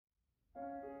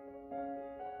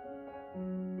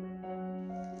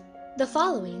The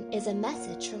following is a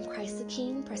message from Christ the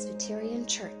King Presbyterian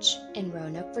Church in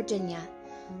Roanoke, Virginia.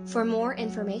 For more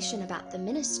information about the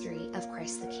ministry of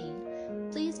Christ the King,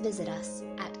 please visit us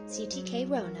at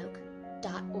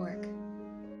ctkroanoke.org.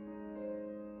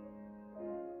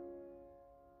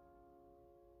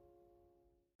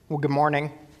 Well, good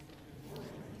morning.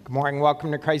 Good morning.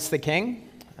 Welcome to Christ the King.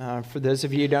 For those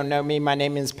of you who don't know me, my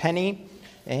name is Penny,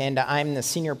 and I'm the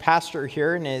senior pastor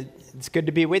here, and it's good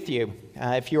to be with you.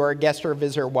 If you are a guest or a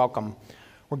visitor, welcome.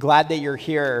 We're glad that you're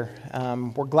here.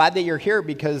 We're glad that you're here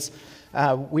because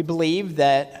we believe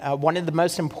that one of the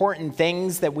most important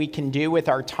things that we can do with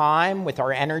our time, with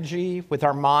our energy, with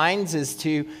our minds is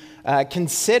to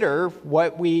consider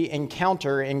what we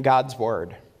encounter in God's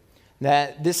Word.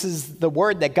 That this is the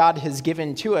word that God has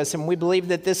given to us, and we believe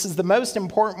that this is the most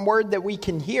important word that we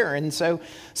can hear. And so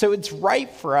it's right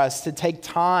for us to take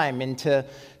time and to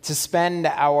spend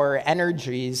our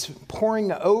energies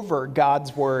poring over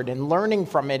God's word and learning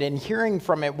from it and hearing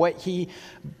from it what he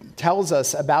tells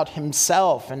us about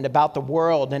himself and about the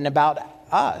world and about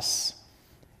us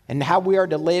and how we are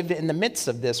to live in the midst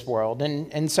of this world.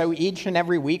 And so each and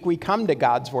every week we come to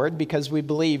God's word because we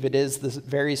believe it is the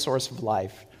very source of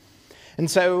life. And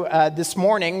so this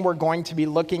morning, we're going to be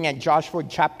looking at Joshua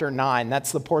chapter 9.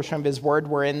 That's the portion of his word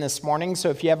we're in this morning. So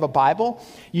if you have a Bible,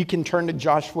 you can turn to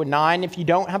Joshua 9. If you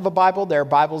don't have a Bible, there are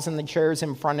Bibles in the chairs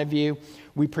in front of you.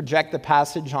 We project the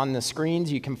passage on the screens.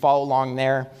 You can follow along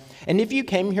there. And if you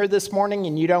came here this morning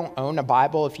and you don't own a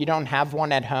Bible, if you don't have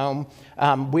one at home,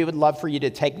 we would love for you to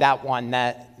take that one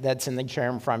that's in the chair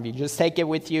in front of you. Just take it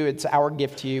with you. It's our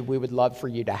gift to you. We would love for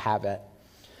you to have it.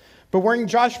 But we're in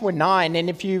Joshua 9, and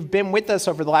if you've been with us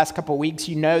over the last couple of weeks,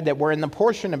 you know that we're in the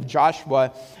portion of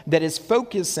Joshua that is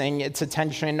focusing its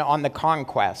attention on the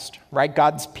conquest, right?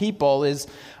 God's people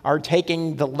are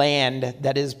taking the land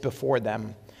that is before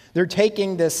them. They're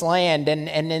taking this land, and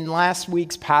in last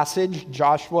week's passage,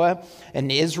 Joshua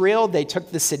and Israel, they took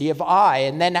the city of Ai,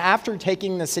 and then after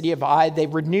taking the city of Ai, they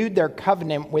renewed their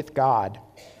covenant with God.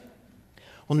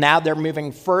 Well, now they're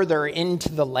moving further into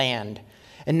the land.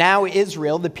 And now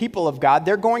Israel, the people of God,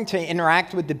 they're going to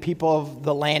interact with the people of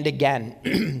the land again.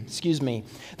 Excuse me.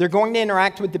 They're going to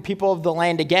interact with the people of the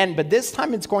land again, but this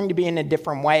time it's going to be in a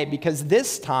different way because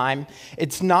this time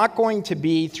it's not going to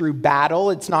be through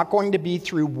battle. It's not going to be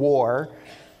through war.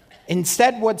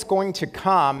 Instead, what's going to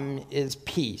come is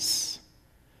peace,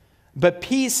 but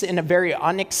peace in a very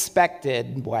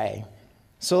unexpected way.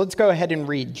 So let's go ahead and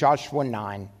read Joshua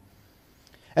 9.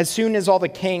 As soon as all the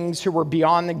kings who were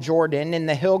beyond the Jordan in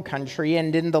the hill country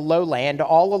and in the lowland,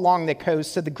 all along the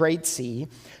coast of the Great Sea,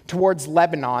 towards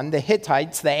Lebanon, the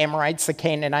Hittites, the Amorites, the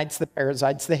Canaanites, the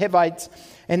Perizzites, the Hivites,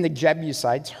 and the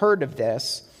Jebusites heard of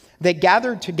this, they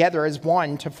gathered together as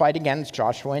one to fight against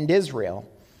Joshua and Israel.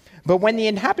 But when the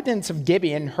inhabitants of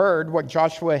Gibeon heard what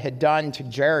Joshua had done to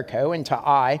Jericho and to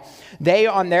Ai, they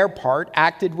on their part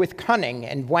acted with cunning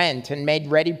and went and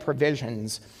made ready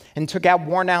provisions and took out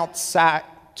worn out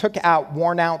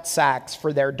sacks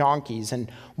for their donkeys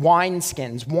and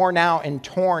wineskins worn out and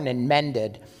torn and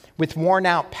mended, with worn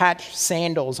out patched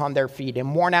sandals on their feet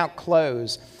and worn out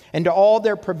clothes, and all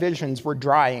their provisions were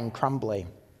dry and crumbly.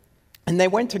 And they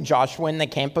went to Joshua in the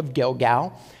camp of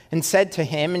Gilgal and said to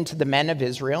him and to the men of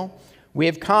Israel, "We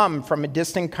have come from a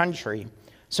distant country,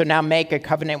 so now make a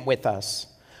covenant with us."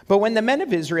 But when the men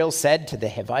of Israel said to the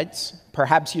Hivites,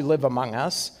 "Perhaps you live among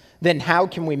us, then how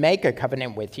can we make a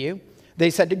covenant with you?" They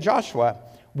said to Joshua,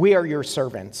 "We are your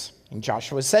servants." And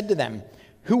Joshua said to them,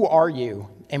 "Who are you,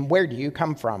 and where do you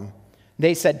come from?"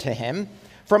 They said to him,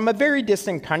 "From a very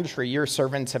distant country your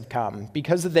servants have come,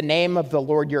 because of the name of the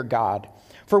Lord your God.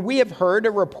 For we have heard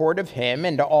a report of him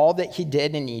and all that he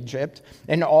did in Egypt,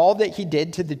 and all that he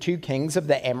did to the two kings of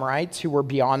the Amorites who were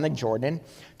beyond the Jordan,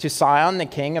 to Sihon the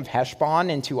king of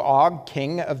Heshbon, and to Og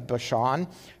king of Bashan,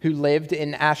 who lived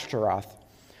in Ashtaroth.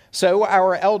 So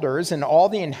our elders and all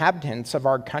the inhabitants of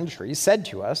our country said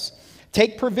to us,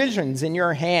 'Take provisions in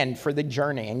your hand for the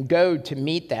journey and go to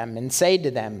meet them and say to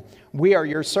them, "We are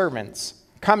your servants.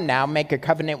 Come now, make a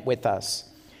covenant with us.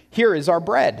 Here is our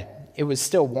bread. It was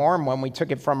still warm when we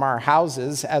took it from our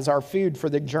houses as our food for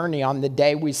the journey on the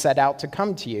day we set out to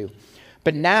come to you.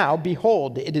 But now,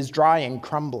 behold, it is dry and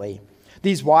crumbly.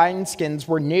 These wineskins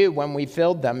were new when we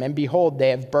filled them, and behold,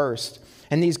 they have burst.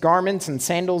 And these garments and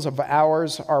sandals of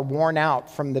ours are worn out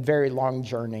from the very long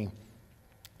journey."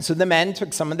 So the men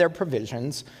took some of their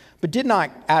provisions, but did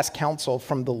not ask counsel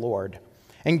from the Lord.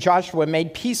 And Joshua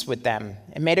made peace with them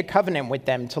and made a covenant with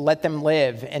them to let them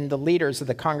live, and the leaders of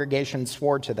the congregation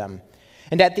swore to them.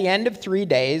 And at the end of 3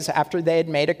 days, after they had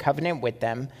made a covenant with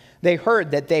them, they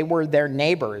heard that they were their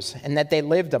neighbors and that they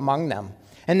lived among them.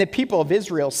 And the people of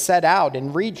Israel set out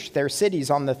and reached their cities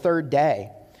on the third day.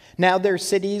 Now their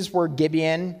cities were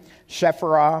Gibeon,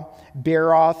 Shephirah,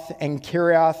 Beeroth, and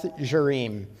Kiriath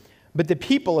Jearim. But the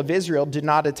people of Israel did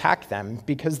not attack them,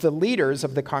 because the leaders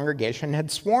of the congregation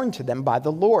had sworn to them by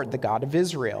the Lord, the God of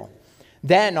Israel.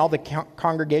 Then all the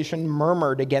congregation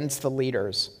murmured against the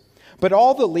leaders. But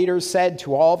all the leaders said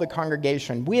to all the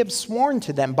congregation, "We have sworn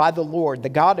to them by the Lord, the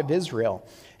God of Israel,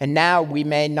 and now we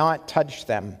may not touch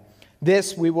them.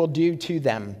 This we will do to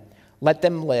them. Let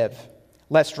them live,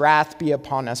 lest wrath be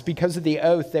upon us because of the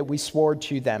oath that we swore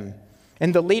to them."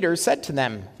 And the leaders said to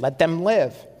them, "Let them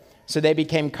live." So they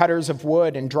became cutters of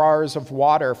wood and drawers of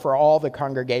water for all the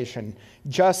congregation,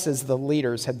 just as the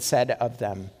leaders had said of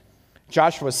them.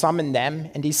 Joshua summoned them,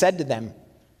 and he said to them,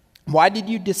 "Why did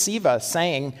you deceive us,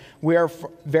 saying, 'We are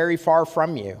very far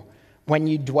from you,' when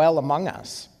you dwell among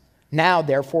us? Now,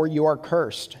 therefore, you are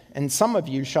cursed, and some of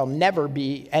you shall never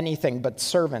be anything but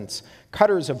servants,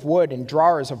 cutters of wood and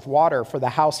drawers of water for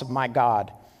the house of my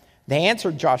God." They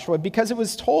answered Joshua, "Because it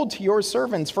was told to your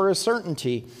servants for a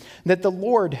certainty that the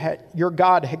Lord your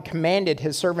God had commanded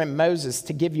his servant Moses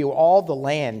to give you all the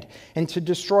land and to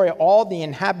destroy all the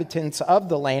inhabitants of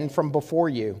the land from before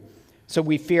you. So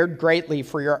we feared greatly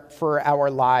for our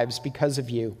lives because of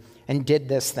you and did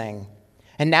this thing.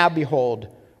 And now, behold,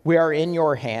 we are in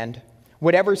your hand.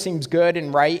 Whatever seems good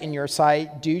and right in your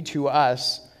sight, do to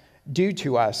us, do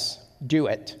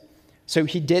it." So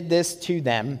he did this to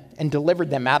them and delivered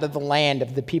them out of the hand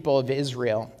of the people of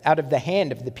Israel,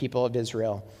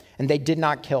 and they did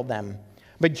not kill them.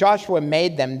 But Joshua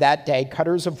made them that day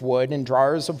cutters of wood and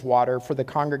drawers of water for the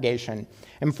congregation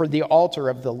and for the altar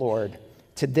of the Lord,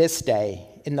 to this day,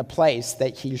 in the place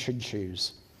that he should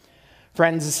choose.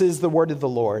 Friends, this is the word of the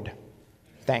Lord.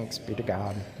 Thanks be to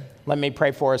God. Let me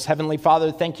pray for us. Heavenly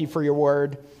Father, thank you for your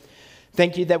word.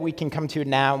 Thank you that we can come to it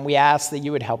now, and we ask that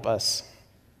you would help us.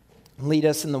 Lead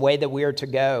us in the way that we are to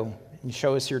go and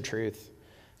show us your truth.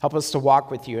 Help us to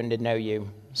walk with you and to know you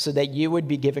so that you would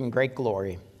be given great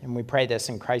glory. And we pray this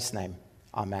in Christ's name.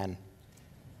 Amen.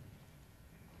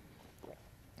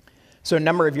 So a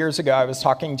number of years ago, I was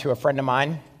talking to a friend of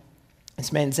mine.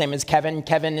 This man's name is Kevin.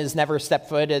 Kevin has never stepped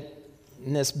foot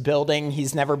in this building.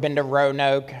 He's never been to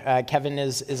Roanoke. Kevin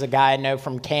is a guy I know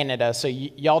from Canada, so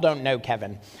y'all don't know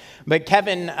Kevin. But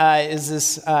Kevin is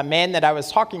this man that I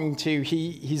was talking to.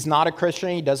 He's not a Christian.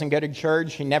 He doesn't go to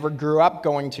church. He never grew up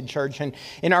going to church. And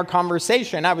in our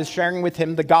conversation, I was sharing with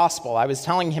him the gospel. I was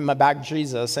telling him about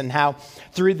Jesus and how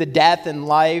through the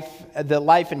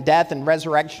life and death and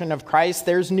resurrection of Christ,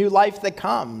 there's new life that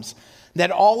comes. That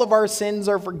all of our sins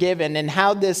are forgiven, and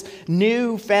how this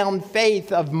newfound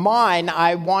faith of mine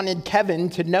I wanted Kevin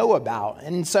to know about.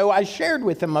 And so I shared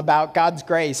with him about God's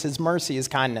grace, his mercy, his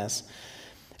kindness.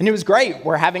 And it was great.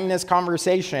 We're having this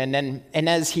conversation, and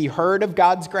as he heard of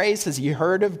God's grace, as he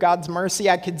heard of God's mercy,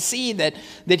 I could see that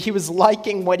he was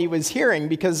liking what he was hearing,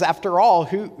 because after all,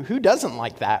 who doesn't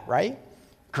like that, right?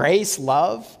 Grace,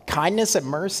 love, kindness, and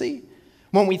mercy.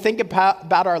 When we think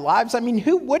about our lives, I mean,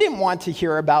 who wouldn't want to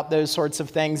hear about those sorts of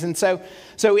things? And so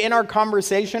in our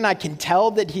conversation, I can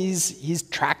tell that he's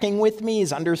tracking with me,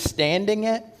 he's understanding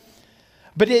it.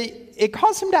 But it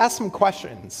caused him to ask some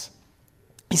questions.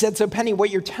 He said, "So Penny,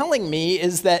 what you're telling me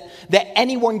is that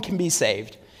anyone can be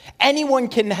saved. Anyone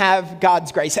can have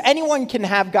God's grace. Anyone can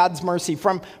have God's mercy,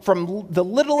 from the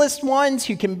littlest ones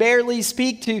who can barely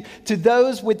speak to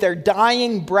those with their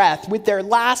dying breath, with their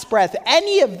last breath.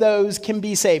 Any of those can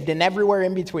be saved, and everywhere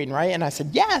in between," right? And I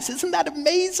said, "Yes, isn't that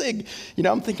amazing?"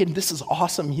 I'm thinking, this is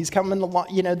awesome. He's coming along.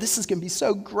 This is going to be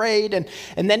so great.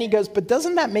 And then he goes, "But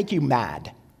doesn't that make you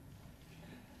mad?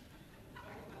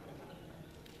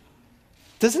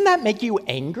 Doesn't that make you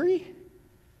angry?"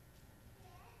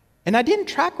 And I didn't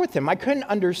track with him. I couldn't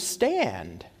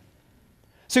understand.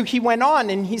 So he went on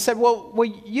and he said, well,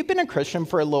 you've been a Christian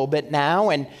for a little bit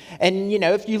now. And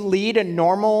if you lead a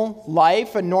normal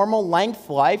life, a normal length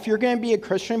life, you're going to be a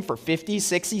Christian for 50,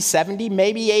 60, 70,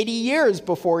 maybe 80 years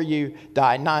before you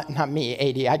die. Not me,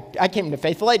 80. I came to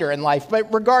faith later in life.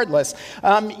 But regardless,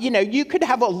 you could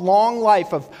have a long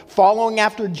life of following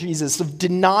after Jesus, of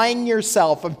denying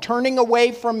yourself, of turning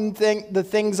away from the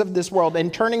things of this world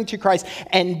and turning to Christ.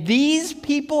 And these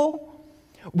people,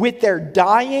 with their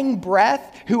dying breath,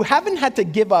 who haven't had to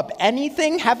give up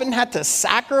anything, haven't had to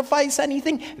sacrifice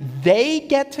anything, they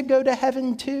get to go to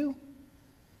heaven too?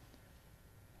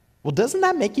 Well, doesn't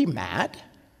that make you mad?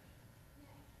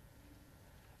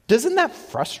 Doesn't that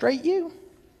frustrate you?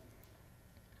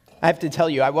 I have to tell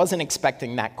you, I wasn't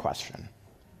expecting that question.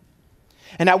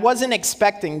 And I wasn't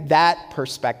expecting that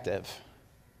perspective.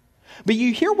 But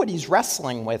you hear what he's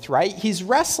wrestling with, right? He's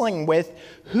wrestling with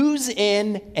who's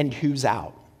in and who's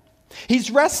out.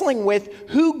 He's wrestling with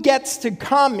who gets to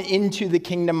come into the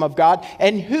kingdom of God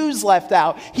and who's left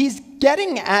out. He's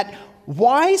getting at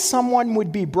why someone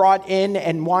would be brought in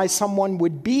and why someone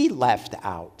would be left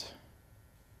out.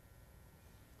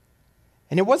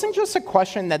 And it wasn't just a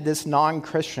question that this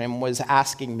non-Christian was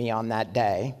asking me on that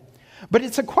day, but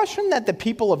it's a question that the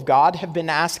people of God have been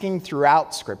asking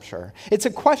throughout Scripture. It's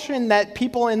a question that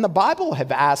people in the Bible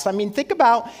have asked. I mean, think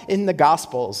about in the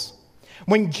Gospels.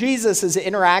 When Jesus is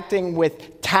interacting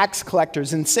with tax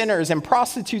collectors and sinners and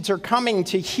prostitutes are coming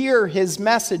to hear his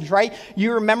message, right?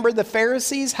 You remember the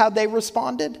Pharisees, how they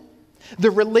responded? The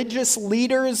religious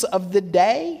leaders of the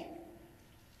day?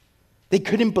 They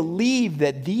couldn't believe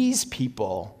that these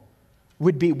people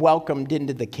would be welcomed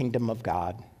into the kingdom of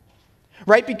God.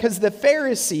 Right? Because the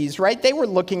Pharisees, right, they were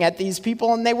looking at these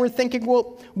people and they were thinking,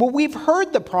 well, we've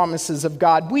heard the promises of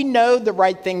God. We know the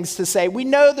right things to say. We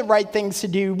know the right things to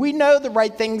do. We know the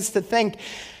right things to think.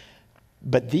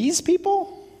 But these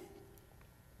people,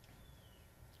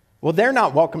 well, they're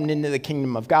not welcomed into the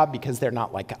kingdom of God because they're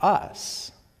not like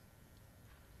us.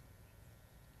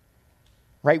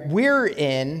 Right? We're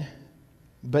in,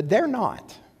 but they're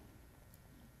not.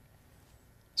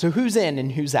 So who's in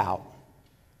and who's out?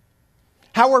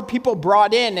 How are people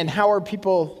brought in and how are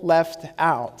people left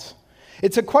out?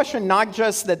 It's a question not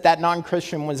just that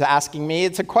non-Christian was asking me.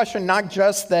 It's a question not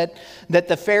just that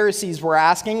the Pharisees were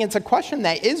asking. It's a question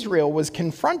that Israel was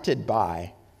confronted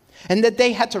by and that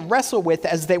they had to wrestle with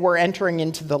as they were entering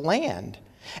into the land.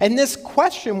 And this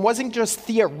question wasn't just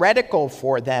theoretical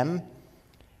for them.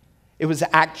 It was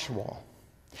actual.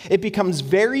 It becomes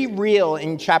very real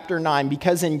in chapter 9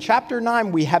 because in chapter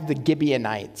 9 we have the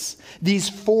Gibeonites, these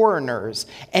foreigners,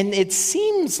 and it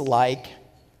seems like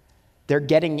they're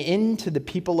getting into the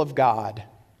people of God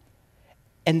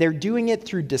and they're doing it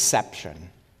through deception.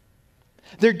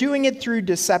 They're doing it through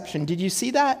deception. Did you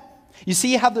see that? You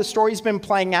see how the story's been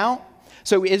playing out?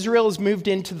 So Israel has moved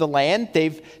into the land.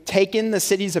 They've taken the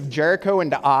cities of Jericho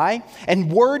and Ai,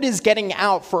 and word is getting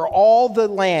out for all the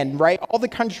land, right? All the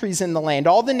countries in the land,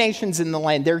 all the nations in the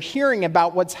land. They're hearing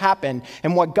about what's happened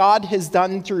and what God has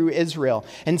done through Israel.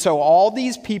 And so all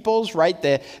these peoples, right,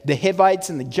 the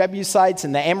Hivites and the Jebusites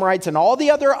and the Amorites and all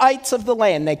the other ites of the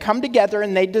land, they come together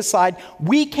and they decide,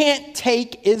 we can't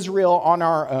take Israel on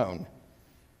our own,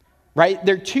 right?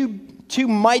 They're too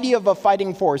mighty of a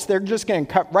fighting force. They're just going to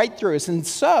cut right through us. And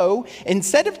so,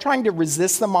 instead of trying to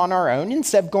resist them on our own,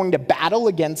 instead of going to battle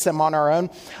against them on our own,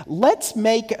 let's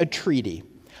make a treaty.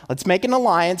 Let's make an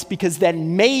alliance because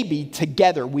then maybe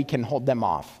together we can hold them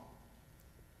off.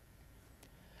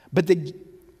 But the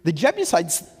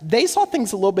Jebusites, they saw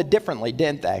things a little bit differently,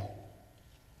 didn't they?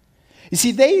 You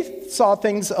see, they saw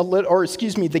things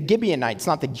the Gibeonites,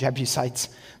 not the Jebusites.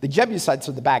 The Jebusites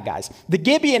are the bad guys. The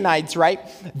Gibeonites, right,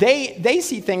 they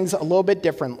see things a little bit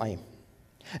differently.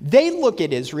 They look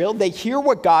at Israel, they hear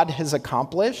what God has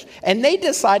accomplished, and they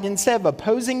decide instead of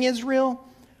opposing Israel,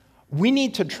 we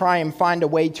need to try and find a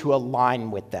way to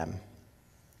align with them.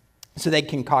 So they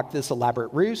concoct this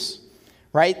elaborate ruse.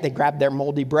 Right? They grab their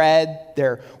moldy bread,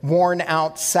 their worn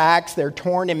out sacks, their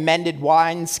torn and mended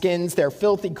wine skins, their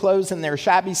filthy clothes and their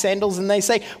shabby sandals, and they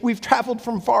say, we've traveled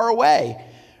from far away.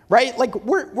 Right? Like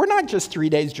we're not just 3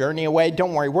 days journey away.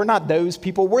 Don't worry, we're not those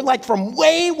people. We're like from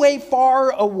way, way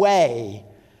far away.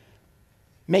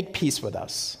 Make peace with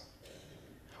us.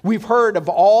 We've heard of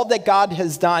all that God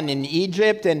has done in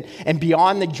Egypt and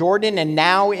beyond the Jordan and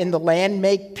now in the land.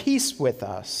 Make peace with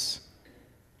us.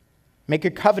 Make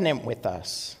a covenant with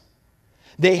us.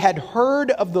 They had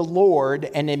heard of the Lord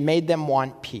and it made them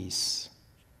want peace.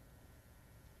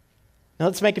 Now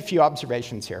let's make a few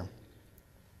observations here.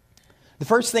 The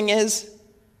first thing is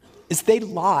they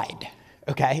lied,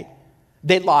 okay?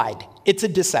 They lied. It's a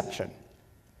deception.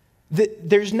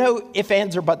 There's no ifs,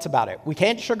 ands, or buts about it. We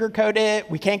can't sugarcoat it.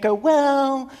 We can't go,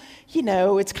 well,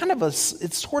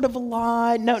 it's sort of a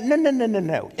lie. No.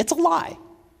 It's a lie,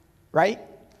 right?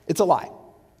 It's a lie.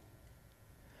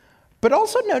 But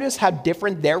also notice how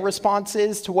different their response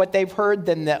is to what they've heard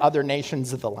than the other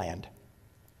nations of the land.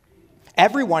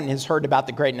 Everyone has heard about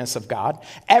the greatness of God.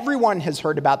 Everyone has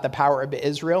heard about the power of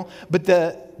Israel. But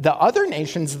the other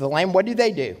nations of the land, what do?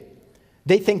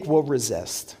 They think we'll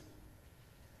resist.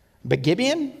 But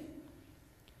Gibeon,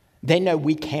 they know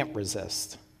we can't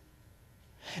resist.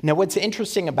 Now, what's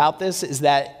interesting about this is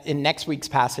that in next week's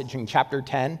passage in chapter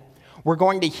 10, we're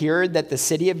going to hear that the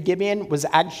city of Gibeon was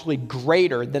actually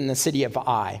greater than the city of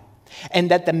Ai, and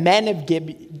that the men of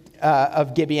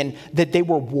Gibeon, that they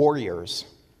were warriors.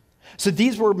 So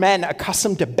these were men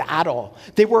accustomed to battle.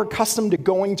 They were accustomed to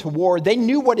going to war. They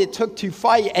knew what it took to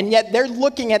fight, and yet they're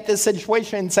looking at this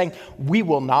situation and saying, we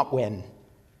will not win.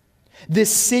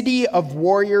 This city of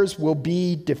warriors will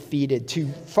be defeated. To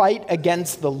fight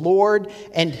against the Lord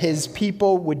and his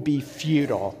people would be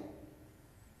futile.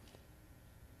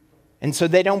 And so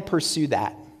they don't pursue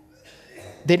that.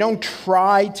 They don't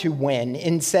try to win.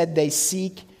 Instead, they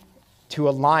seek to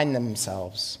align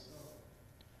themselves.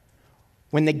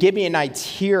 When the Gibeonites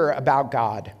hear about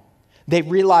God, they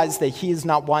realize that he is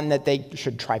not one that they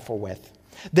should trifle with.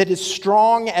 That as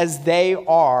strong as they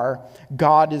are,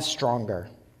 God is stronger.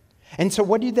 And so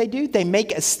what do? They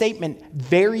make a statement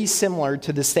very similar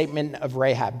to the statement of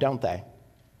Rahab, don't they?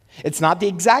 It's not the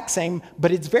exact same,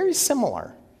 but it's very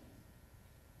similar.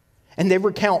 And they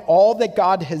recount all that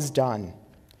God has done.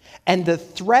 And the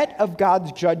threat of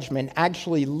God's judgment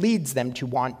actually leads them to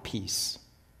want peace.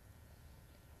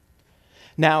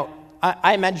 Now,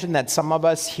 I imagine that some of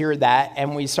us hear that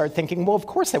and we start thinking, well, of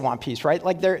course they want peace, right?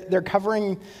 Like they're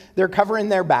covering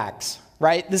their backs,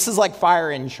 right? This is like fire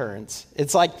insurance.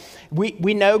 It's like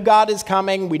we know God is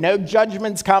coming, we know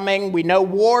judgment's coming, we know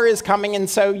war is coming, and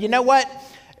so you know what?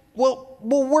 Well,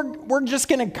 we're just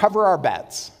going to cover our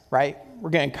bets, right?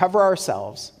 We're going to cover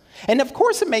ourselves. And of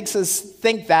course it makes us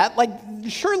think that, like,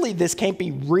 surely this can't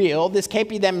be real. This can't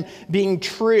be them being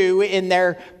true in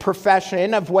their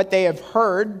profession of what they have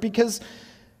heard, because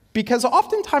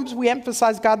oftentimes we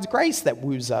emphasize God's grace that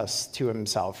woos us to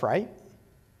himself, right?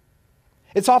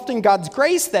 It's often God's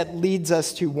grace that leads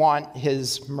us to want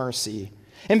his mercy.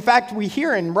 In fact, we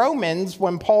hear in Romans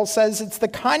when Paul says it's the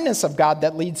kindness of God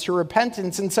that leads to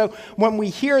repentance. And so when we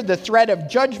hear the threat of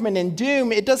judgment and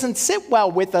doom, it doesn't sit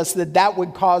well with us that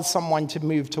would cause someone to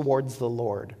move towards the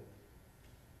Lord.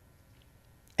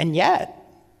 And yet,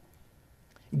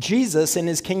 Jesus in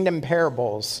his kingdom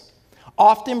parables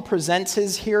often presents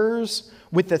his hearers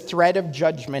with the threat of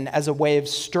judgment as a way of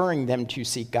stirring them to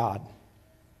seek God.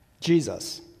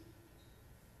 Jesus.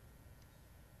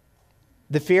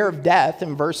 The fear of death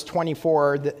in verse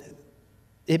 24,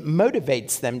 it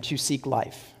motivates them to seek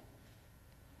life.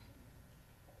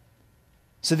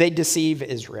 So they deceive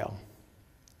Israel.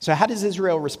 So how does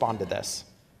Israel respond to this?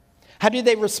 How do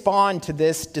they respond to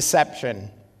this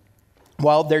deception?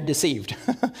 Well, they're deceived,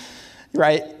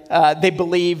 right? They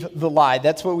believe the lie.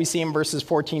 That's what we see in verses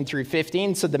 14 through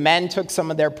 15. So the men took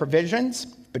some of their provisions,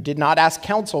 but did not ask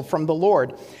counsel from the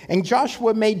Lord. And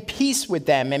Joshua made peace with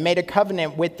them and made a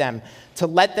covenant with them to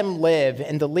let them live,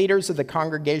 and the leaders of the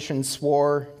congregation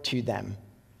swore to them.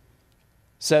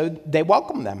 So they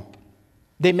welcomed them.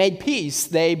 They made peace.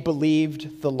 They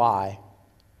believed the lie.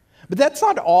 But that's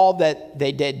not all that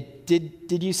they did.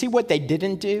 Did you see what they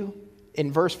didn't do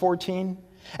in verse 14?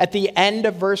 At the end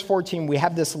of verse 14, we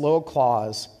have this little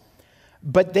clause,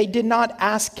 but they did not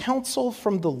ask counsel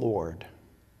from the Lord.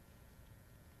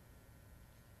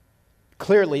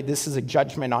 Clearly, this is a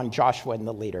judgment on Joshua and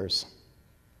the leaders.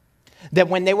 That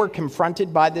when they were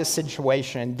confronted by this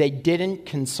situation, they didn't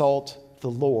consult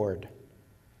the Lord.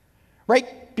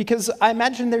 Right? Because I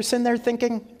imagine they're sitting there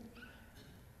thinking,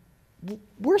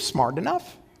 we're smart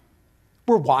enough.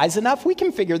 We're wise enough. We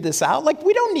can figure this out. Like,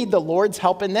 we don't need the Lord's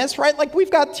help in this, right? Like,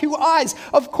 we've got two eyes.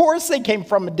 Of course they came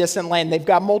from a distant land. They've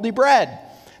got moldy bread.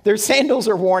 Their sandals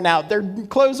are worn out. Their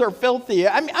clothes are filthy.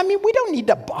 I mean, we don't need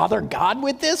to bother God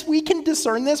with this. We can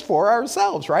discern this for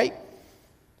ourselves, right?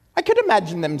 I could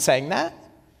imagine them saying that.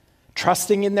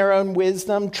 Trusting in their own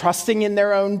wisdom, trusting in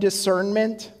their own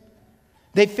discernment.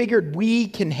 They figured we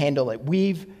can handle it.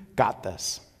 We've got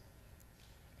this.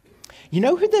 You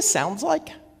know who this sounds like?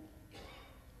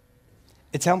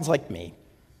 It sounds like me.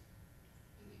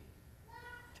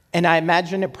 And I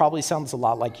imagine it probably sounds a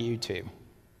lot like you too.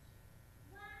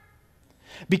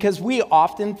 Because we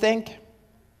often think,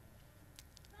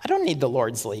 I don't need the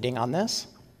Lord's leading on this.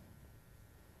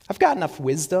 I've got enough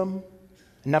wisdom,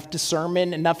 enough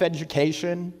discernment, enough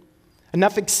education,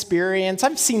 enough experience.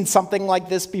 I've seen something like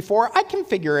this before. I can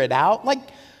figure it out. Like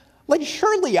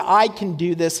surely I can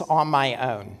do this on my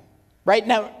own. Right?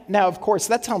 Now, of course,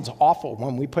 that sounds awful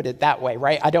when we put it that way,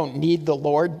 right? I don't need the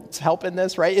Lord's help in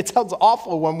this, right? It sounds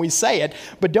awful when we say it,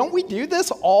 but don't we do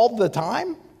this all the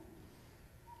time?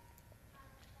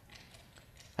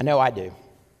 I know I do.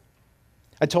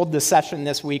 I told the session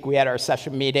this week, we had our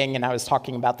session meeting, and I was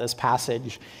talking about this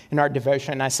passage in our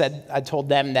devotion. I told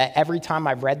them that every time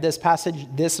I've read this passage,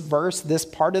 this verse, this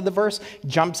part of the verse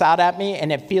jumps out at me,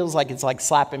 and it feels like it's like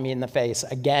slapping me in the face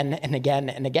again and again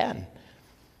and again.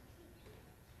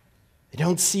 They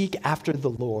don't seek after the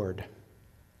Lord.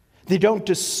 They don't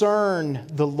discern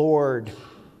the Lord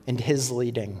and his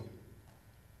leading.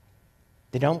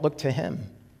 They don't look to him.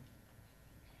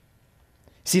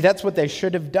 See, that's what they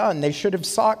should have done. They should have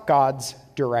sought God's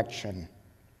direction.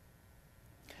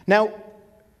 Now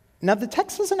the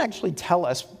text doesn't actually tell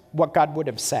us what God would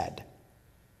have said.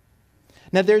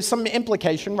 Now, there's some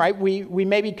implication, right? We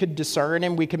maybe could discern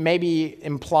and we could maybe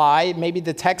imply, maybe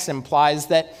the text implies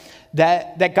that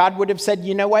God would have said,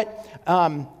 you know what?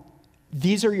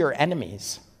 These are your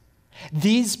enemies.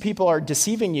 These people are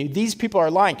deceiving you. These people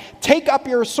are lying. Take up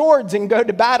your swords and go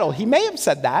to battle. He may have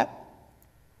said that.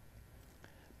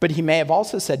 But he may have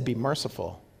also said, be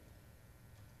merciful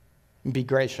and be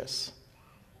gracious.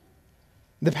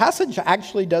 The passage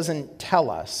actually doesn't tell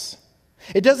us.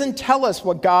 It doesn't tell us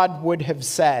what God would have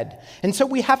said. And so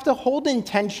we have to hold in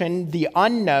tension the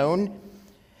unknown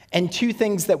and two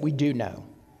things that we do know.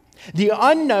 The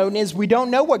unknown is we don't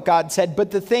know what God said,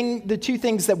 but the two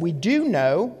things that we do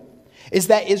know is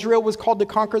that Israel was called to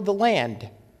conquer the land,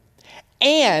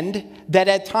 and that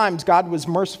at times God was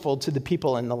merciful to the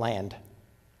people in the land,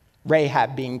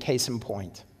 Rahab being case in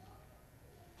point.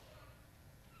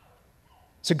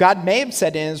 So God may have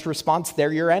said in his response,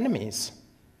 they're your enemies.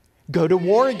 Go to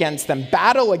war against them,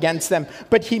 battle against them.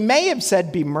 But he may have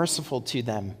said, be merciful to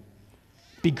them,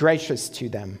 be gracious to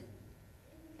them.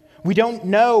 We don't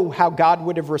know how God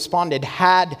would have responded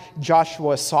had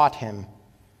Joshua sought him.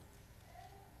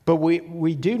 But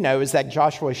we do know is that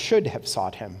Joshua should have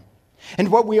sought him.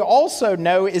 And what we also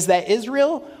know is that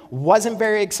Israel wasn't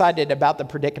very excited about the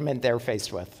predicament they're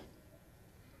faced with.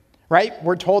 Right?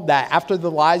 We're told that after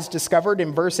the lies discovered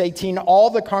in verse 18, all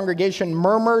the congregation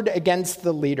murmured against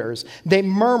the leaders. They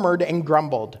murmured and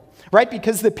grumbled. Right?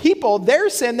 Because the people, their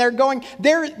sin,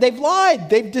 they've lied.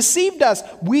 They've deceived us.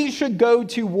 We should go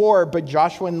to war. But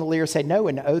Joshua and the leaders say, no,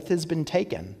 an oath has been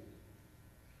taken.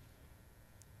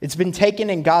 It's been taken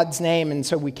in God's name, and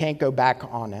so we can't go back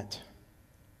on it.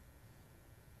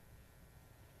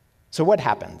 So what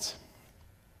happens?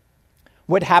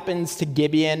 What happens to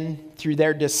Gibeon through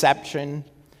their deception,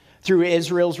 through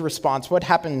Israel's response? What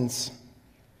happens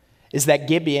is that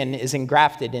Gibeon is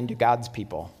engrafted into God's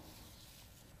people.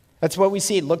 That's what we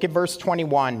see. Look at verse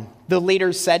 21. The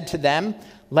leaders said to them,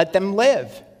 let them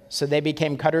live. So they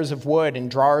became cutters of wood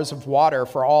and drawers of water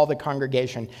for all the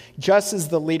congregation, just as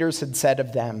the leaders had said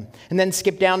of them. And then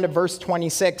skip down to verse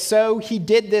 26. So he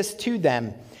did this to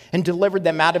them and delivered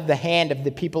them out of the hand of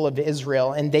the people of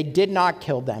Israel, and they did not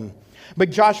kill them. But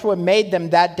Joshua made them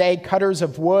that day cutters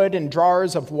of wood and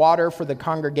drawers of water for the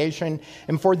congregation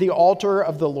and for the altar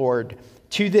of the Lord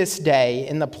to this day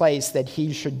in the place that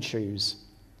he should choose.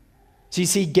 So you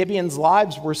see, Gibeon's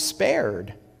lives were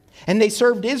spared. And they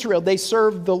served Israel. They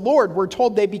served the Lord. We're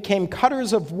told they became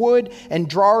cutters of wood and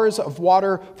drawers of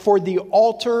water for the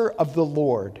altar of the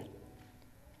Lord.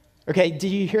 Okay, do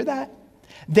you hear that?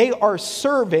 They are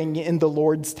serving in the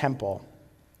Lord's temple.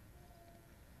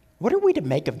 What are we to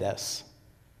make of this?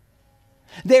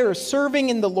 They are serving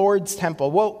in the Lord's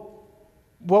temple. Well,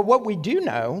 what we do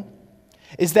know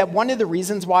is that one of the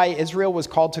reasons why Israel was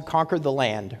called to conquer the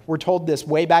land, we're told this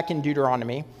way back in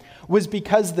Deuteronomy, was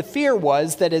because the fear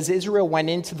was that as Israel went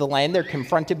into the land, they're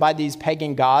confronted by these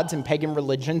pagan gods and pagan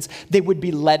religions, they would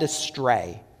be led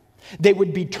astray. They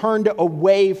would be turned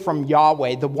away from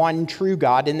Yahweh, the one true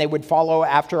God, and they would follow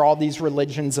after all these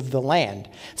religions of the land.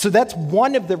 So that's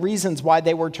one of the reasons why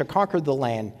they were to conquer the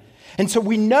land. And so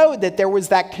we know that there was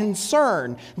that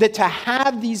concern that to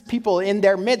have these people in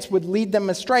their midst would lead them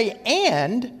astray.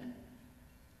 And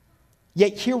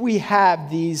yet here we have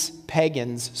these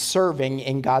pagans serving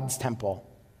in God's temple.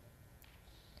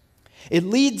 It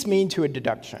leads me to a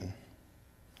deduction.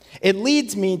 It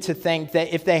leads me to think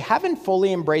that if they haven't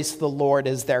fully embraced the Lord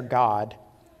as their God,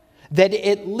 that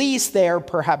at least they are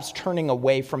perhaps turning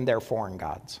away from their foreign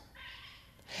gods.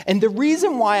 And the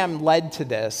reason why I'm led to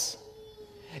this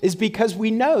is because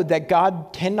we know that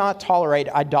God cannot tolerate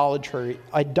idolatry.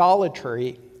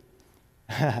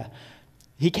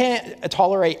 He can't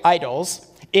tolerate idols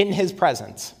in his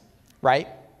presence, right?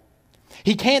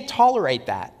 He can't tolerate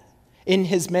that in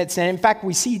his midst. And in fact,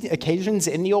 we see occasions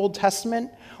in the Old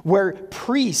Testament where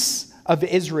priests of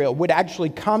Israel would actually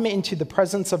come into the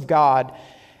presence of God,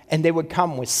 and they would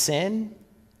come with sin,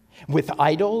 with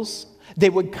idols.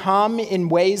 They would come in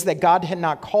ways that God had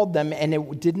not called them, and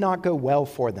it did not go well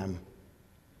for them.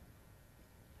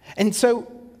 And so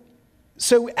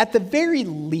at the very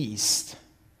least,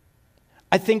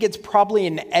 I think it's probably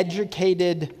an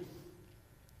educated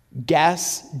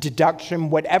guess,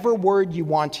 deduction, whatever word you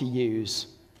want to use,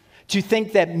 to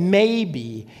think that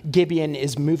maybe Gibeon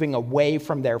is moving away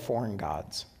from their foreign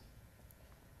gods.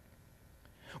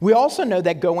 We also know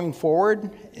that going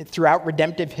forward throughout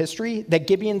redemptive history, that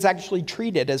Gibeon's actually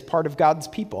treated as part of God's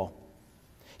people.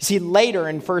 You see, later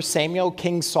in 1 Samuel,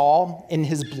 King Saul, in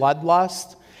his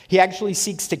bloodlust, he actually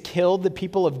seeks to kill the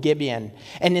people of Gibeon.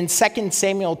 And in 2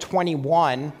 Samuel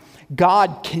 21,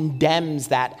 God condemns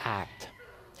that act.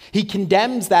 He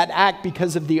condemns that act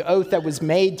because of the oath that was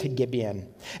made to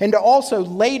Gibeon. And also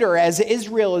later, as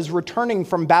Israel is returning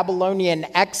from Babylonian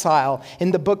exile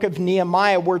in the book of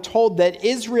Nehemiah, we're told that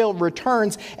Israel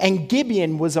returns and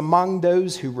Gibeon was among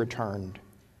those who returned.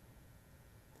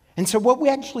 And so what we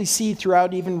actually see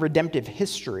throughout even redemptive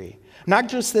history, not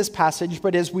just this passage,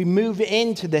 but as we move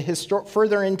into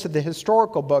further into the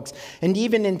historical books and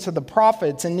even into the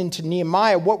prophets and into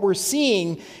Nehemiah, what we're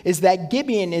seeing is that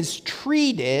Gibeon is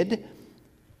treated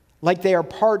like they are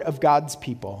part of God's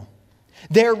people.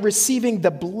 They're receiving the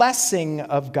blessing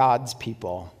of God's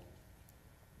people.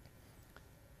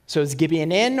 So is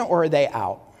Gibeon in or are they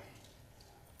out?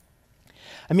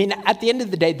 I mean, at the end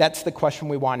of the day, that's the question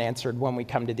we want answered when we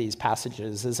come to these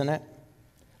passages, isn't it?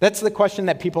 That's the question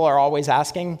that people are always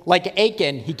asking. Like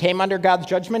Achan, he came under God's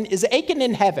judgment. Is Achan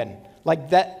in heaven? Like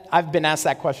that, I've been asked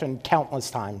that question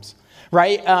countless times,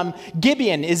 right?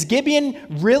 Gibeon, is Gibeon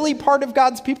really part of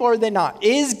God's people or are they not?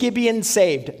 Is Gibeon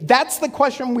saved? That's the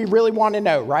question we really want to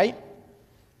know, right?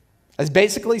 I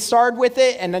basically started with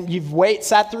it, and then you've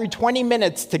sat through 20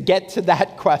 minutes to get to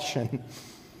that question.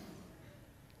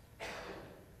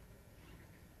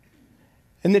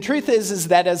 And the truth is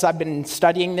that as I've been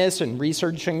studying this and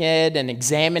researching it and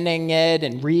examining it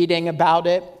and reading about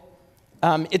it,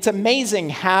 it's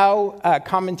amazing how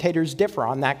commentators differ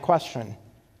on that question.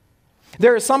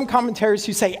 There are some commentators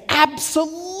who say,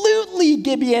 absolutely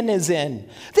Gibeon is in.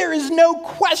 There is no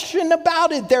question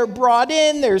about it. They're brought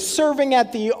in, they're serving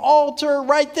at the altar,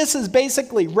 right? This is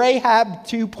basically Rahab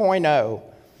 2.0.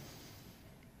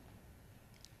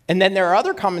 And then there are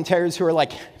other commentators who are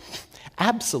like,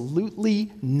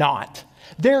 absolutely not.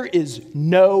 There is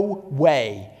no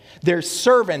way. They're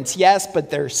servants, yes, but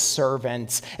they're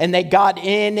servants. And they got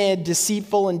in a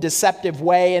deceitful and deceptive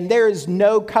way, and there is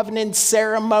no covenant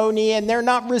ceremony, and they're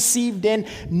not received in.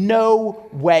 No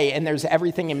way. And there's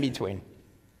everything in between.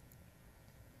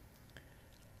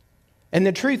 And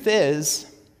the truth is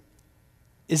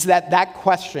that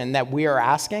question that we are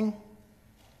asking,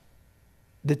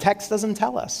 the text doesn't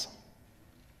tell us.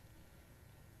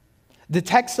 The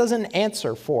text doesn't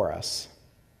answer for us.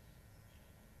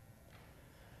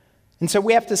 And so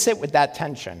we have to sit with that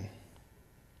tension.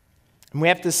 And we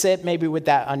have to sit maybe with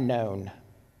that unknown.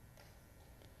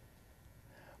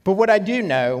 But what I do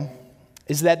know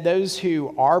is that those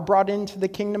who are brought into the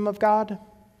kingdom of God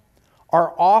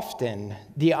are often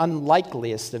the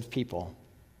unlikeliest of people.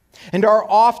 And are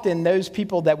often those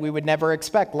people that we would never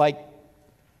expect, like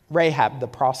Rahab the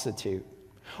prostitute.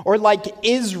 Or like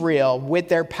Israel with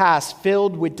their past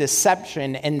filled with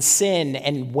deception and sin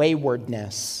and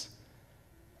waywardness.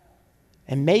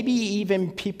 And maybe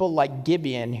even people like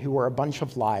Gibeon who are a bunch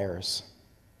of liars.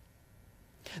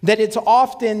 That it's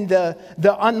often the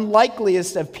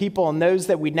unlikeliest of people and those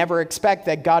that we never expect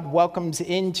that God welcomes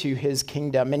into his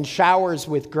kingdom and showers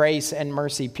with grace and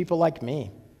mercy. People like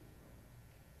me.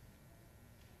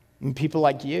 And people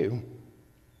like you.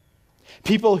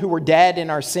 People who were dead in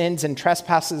our sins and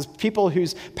trespasses, people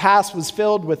whose past was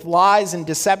filled with lies and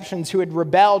deceptions, who had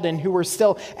rebelled and who were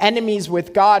still enemies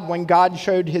with God when God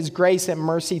showed his grace and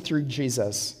mercy through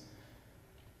Jesus.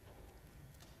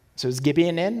 So is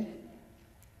Gibeon in?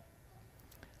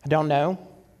 I don't know.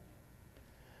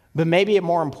 But maybe a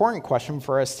more important question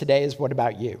for us today is, what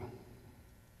about you?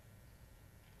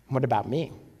 What about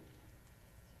me?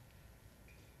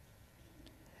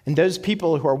 And those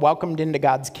people who are welcomed into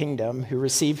God's kingdom, who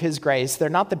receive his grace, they're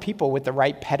not the people with the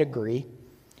right pedigree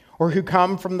or who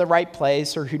come from the right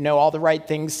place or who know all the right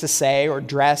things to say or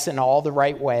dress in all the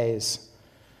right ways.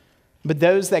 But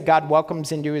those that God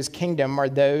welcomes into his kingdom are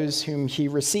those whom he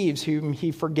receives, whom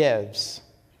he forgives,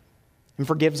 and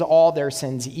forgives all their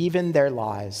sins, even their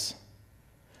lies.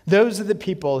 Those are the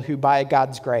people who, by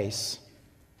God's grace,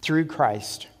 through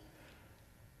Christ,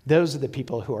 those are the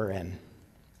people who are in.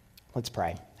 Let's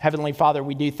pray. Heavenly Father,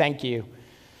 we do thank you.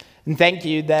 And thank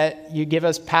you that you give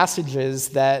us passages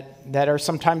that are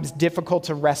sometimes difficult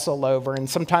to wrestle over and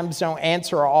sometimes don't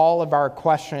answer all of our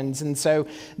questions. And so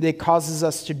it causes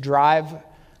us to drive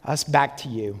us back to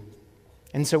you.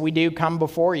 And so we do come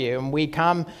before you, and we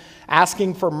come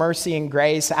asking for mercy and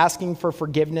grace, asking for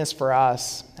forgiveness for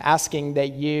us, asking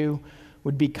that you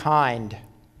would be kind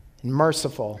and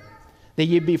merciful, that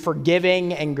you'd be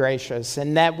forgiving and gracious,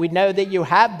 and that we know that you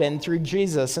have been through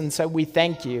Jesus. And so we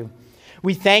thank you.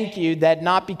 We thank you that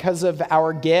not because of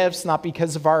our gifts, not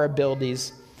because of our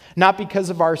abilities, not because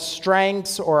of our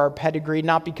strengths or our pedigree,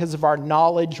 not because of our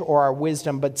knowledge or our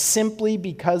wisdom, but simply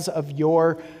because of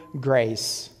your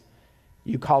grace.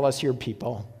 You call us your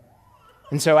people.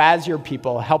 And so as your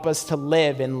people, help us to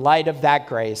live in light of that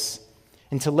grace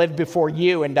and to live before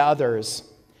you and others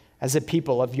as a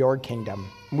people of your kingdom.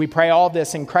 And we pray all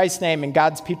this in Christ's name, and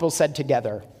God's people said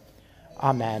together,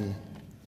 Amen.